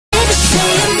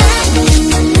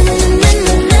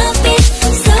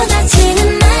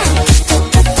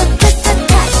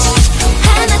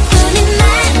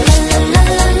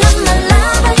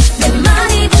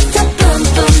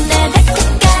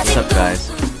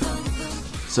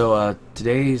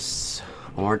Today's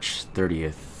March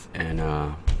 30th, and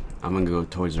I'm gonna go to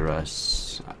Toys R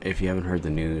Us. If you haven't heard the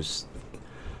news,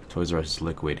 Toys R Us is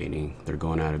liquidating. They're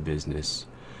going out of business,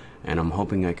 and I'm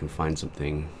hoping I can find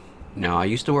something. Now, I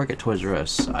used to work at Toys R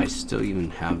Us. I still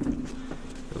even have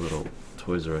the little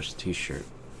Toys R Us t-shirt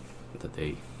that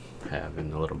they have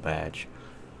and the little badge.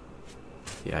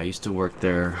 Yeah, I used to work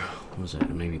there, what was it,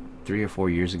 maybe 3 or 4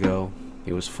 years ago.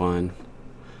 It was fun.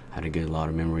 Had a lot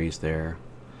of memories there.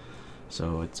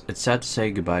 So it's sad to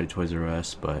say goodbye to Toys R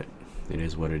Us, but it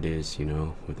is what it is, you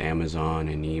know, with Amazon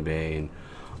and eBay and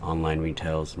online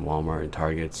retails and Walmart and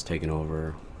Target's taking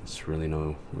over. It's really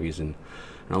no reason.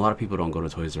 And a lot of people don't go to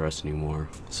Toys R Us anymore.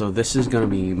 So this is gonna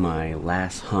be my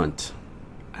last hunt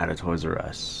at a Toys R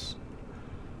Us.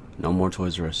 No more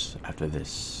Toys R Us after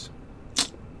this.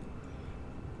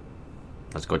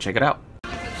 Let's go check it out.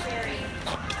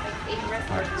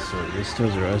 Alright, so this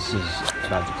Toys R Us is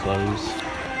about to close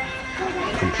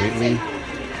completely.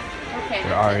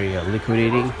 They're already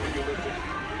liquidating.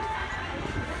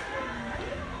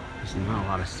 There's not a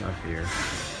lot of stuff here.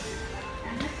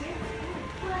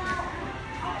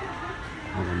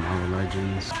 All the Marvel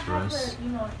Legends for us,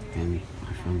 and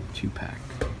I found a 2-pack.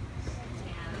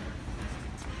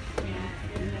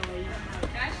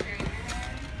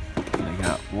 I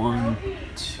got 1,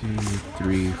 2,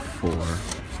 3, 4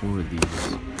 of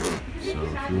these. So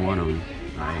if you want them,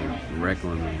 I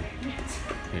regularly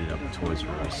hit it up with Toys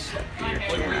R Us, get your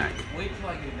 2-pack,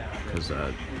 because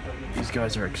these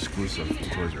guys are exclusive to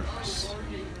Toys R Us.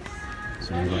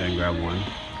 So you go ahead and grab one.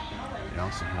 They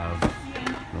also have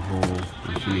the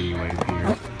whole Infinity Wave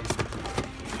here.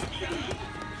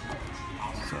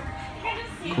 So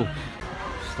cool.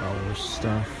 Star Wars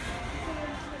stuff.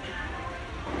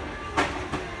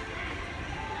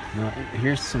 Now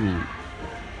here's some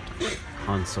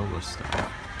Han Solo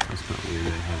stuff. It's not weird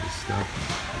that I have this stuff.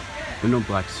 But no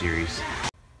Black Series.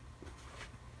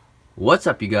 What's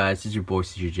up, you guys? This is your boy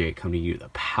CJ coming to you, the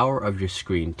power of your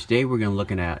screen. Today we're going to be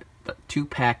looking at the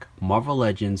 2-pack Marvel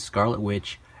Legends, Scarlet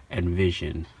Witch, and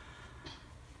Vision.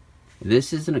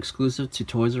 This is an exclusive to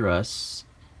Toys R Us,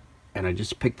 and I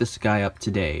just picked this guy up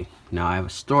today. Now I have a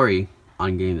story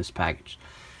on getting this package.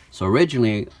 So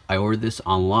originally I ordered this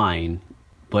online,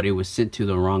 but it was sent to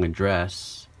the wrong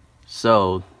address.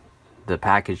 So the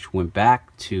package went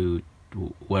back to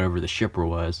whatever the shipper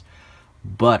was,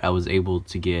 but I was able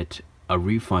to get a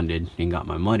refunded and got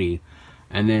my money.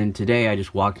 And then today I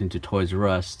just walked into Toys R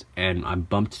Us and I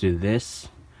bumped into this,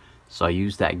 so I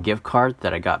used that gift card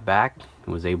that I got back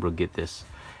and was able to get this.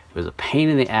 It was a pain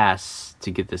in the ass to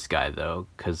get this guy though,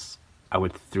 because I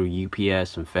went through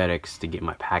UPS and FedEx to get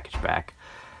my package back,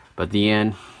 but at the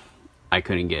end I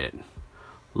couldn't get it.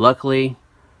 Luckily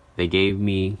they gave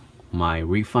me my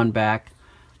refund back.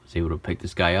 I was able to pick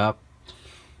this guy up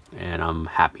and I'm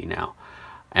happy now.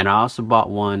 And I also bought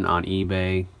one on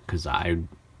eBay because I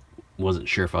wasn't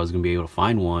sure if I was gonna be able to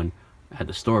find one at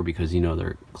the store, because you know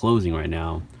they're closing right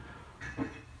now.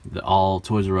 All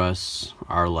Toys R Us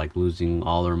are like losing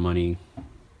all their money.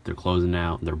 They're closing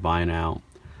out, they're buying out.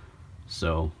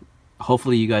 So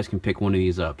hopefully you guys can pick one of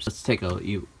these up. So let's take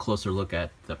a closer look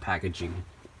at the packaging.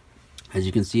 As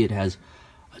you can see, it has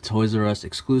a Toys R Us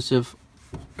exclusive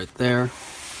right there.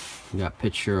 We got a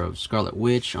picture of Scarlet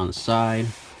Witch on the side.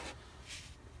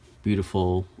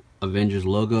 Beautiful Avengers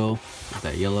logo with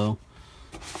that yellow.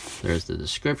 There's the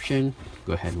description.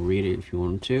 Go ahead and read it if you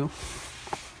want to.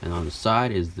 And on the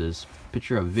side is this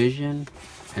picture of Vision,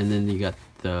 and then you got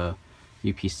the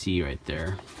UPC right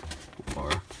there,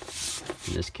 or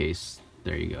in this case,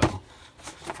 there you go.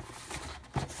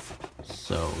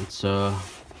 So it's a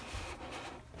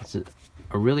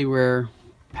really rare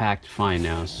pack to find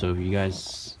now. So if you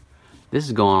guys, this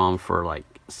is going on for like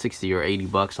 60 or 80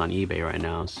 bucks on eBay right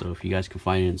now. So if you guys can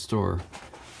find it in store,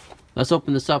 let's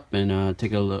open this up and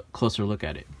take a closer look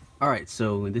at it. Alright,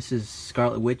 so this is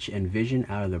Scarlet Witch and Vision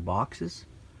out of their boxes,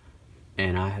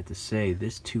 and I have to say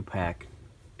this 2-pack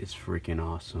is freaking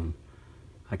awesome.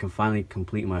 I can finally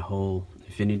complete my whole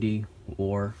Infinity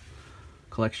War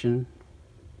collection.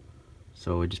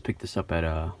 So I just picked this up at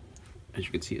as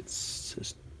you can see, it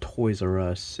says Toys R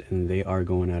Us, and they are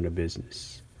going out of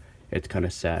business. It's kind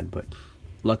of sad, but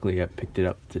luckily I picked it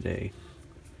up today.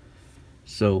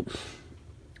 So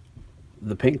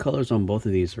the paint colors on both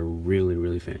of these are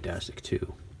really fantastic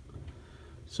too.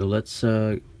 So let's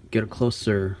get a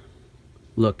closer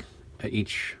look at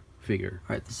each figure.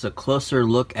 Alright, this is a closer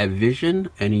look at Vision,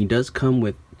 and he does come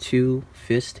with 2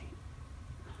 fists.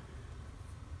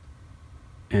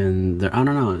 And I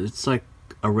don't know, it's like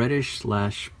a reddish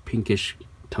slash pinkish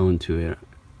tone to it.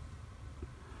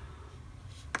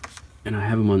 and I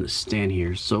have him on the stand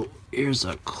here. So here's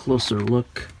a closer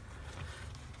look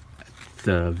at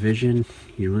the Vision.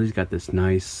 He really's got this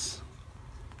nice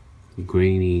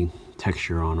grainy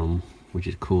texture on him, which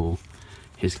is cool.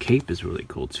 His cape is really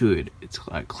cool too. It's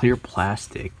like clear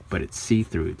plastic, but it's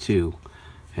see-through too,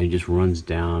 and it just runs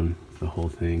down the whole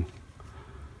thing.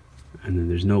 And then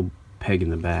there's no peg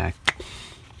in the back.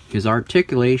 His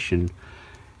articulation,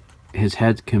 his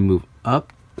head can move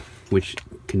up, which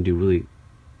can do really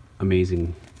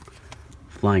amazing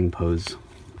flying pose,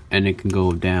 and it can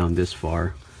go down this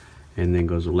far, and then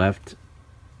goes left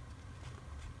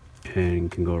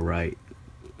and can go right.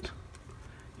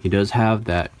 He does have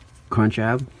that crunch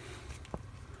ab.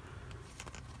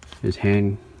 His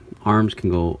arms can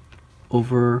go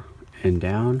over and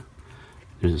down.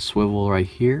 There's a swivel right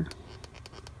here,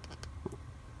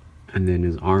 and then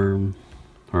his arm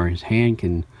or his hand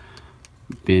can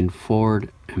bend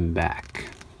forward and back.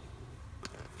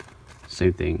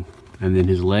 Same thing. And then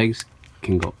his legs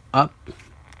can go up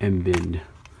and bend,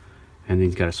 and then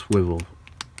he's got a swivel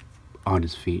on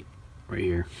his feet right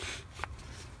here.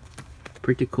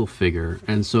 Pretty cool figure.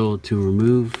 And so to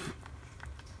remove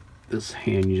this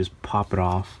hand, you just pop it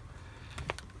off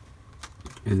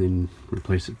and then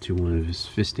replace it to one of his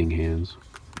fisting hands.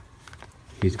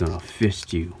 He's gonna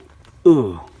fist you.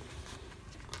 Ugh.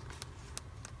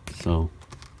 So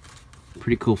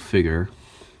pretty cool figure.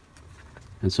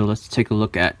 And so let's take a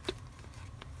look at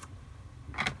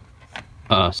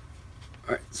us.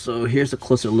 Alright, so here's a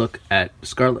closer look at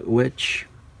Scarlet Witch.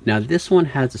 Now this one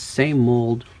has the same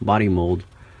mold, body mold,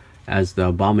 as the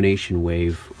Abomination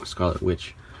Wave Scarlet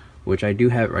Witch, which I do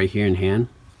have right here in hand.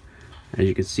 As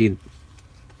you can see,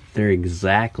 they're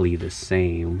exactly the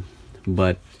same,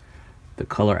 but the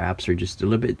color apps are just a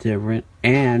little bit different,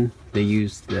 and they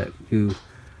use the new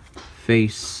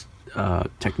face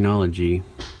technology.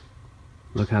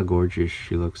 Look how gorgeous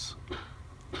she looks.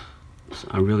 So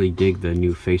I really dig the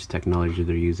new face technology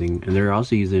they're using, and they're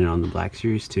also using it on the Black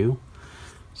Series too.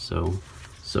 So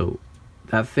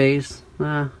that face,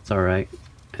 it's alright.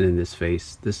 And then this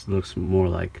face, this looks more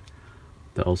like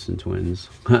the Olsen twins.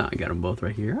 I got them both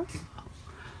right here.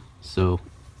 So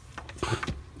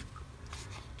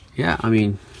yeah, I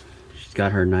mean, she's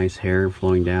got her nice hair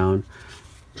flowing down.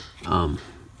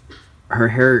 Her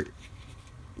hair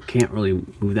can't really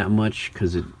move that much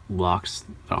because it blocks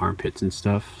the armpits and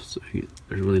stuff, so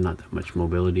there's really not that much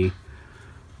mobility.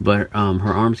 But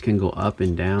her arms can go up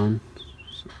and down,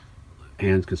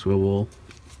 hands can swivel.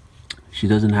 She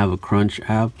doesn't have a crunch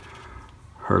ab.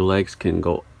 Her legs can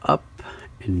go up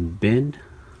and bend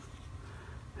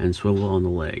and swivel on the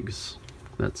legs.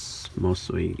 That's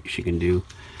mostly she can do.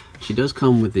 She does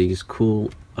come with these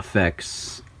cool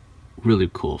effects, really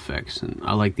cool effects, and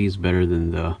I like these better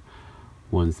than the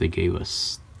ones they gave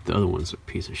us. The other ones are a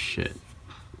piece of shit,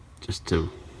 just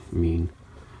to mean,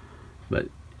 but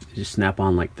just snap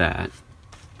on like that.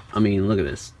 I mean, look at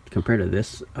this. Compared to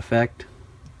this effect,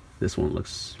 this one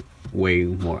looks way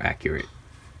more accurate.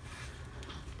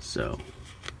 So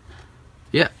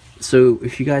yeah, so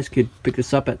if you guys could pick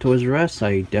this up at Toys R Us,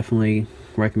 I definitely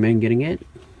recommend getting it.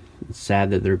 It's sad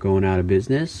that they're going out of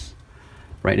business.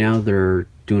 Right now they're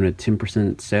doing a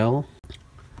 10% sale.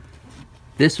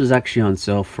 This was actually on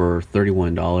sale for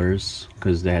 $31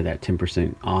 because they had that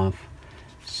 10% off.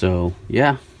 So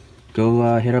yeah,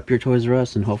 go hit up your Toys R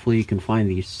Us and hopefully you can find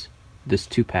this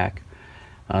 2-pack.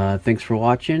 Thanks for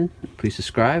watching. Please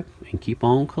subscribe and keep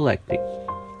on collecting.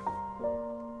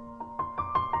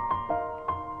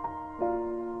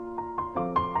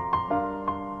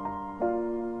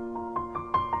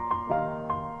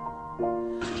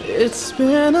 It's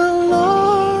been a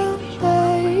long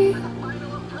day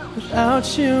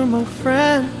without you, my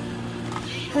friend,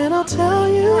 and I'll tell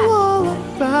you all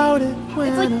about it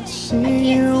when I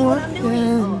see you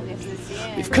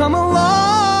again. We've come a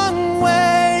long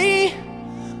way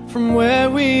from where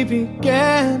we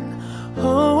began.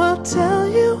 Oh, I'll tell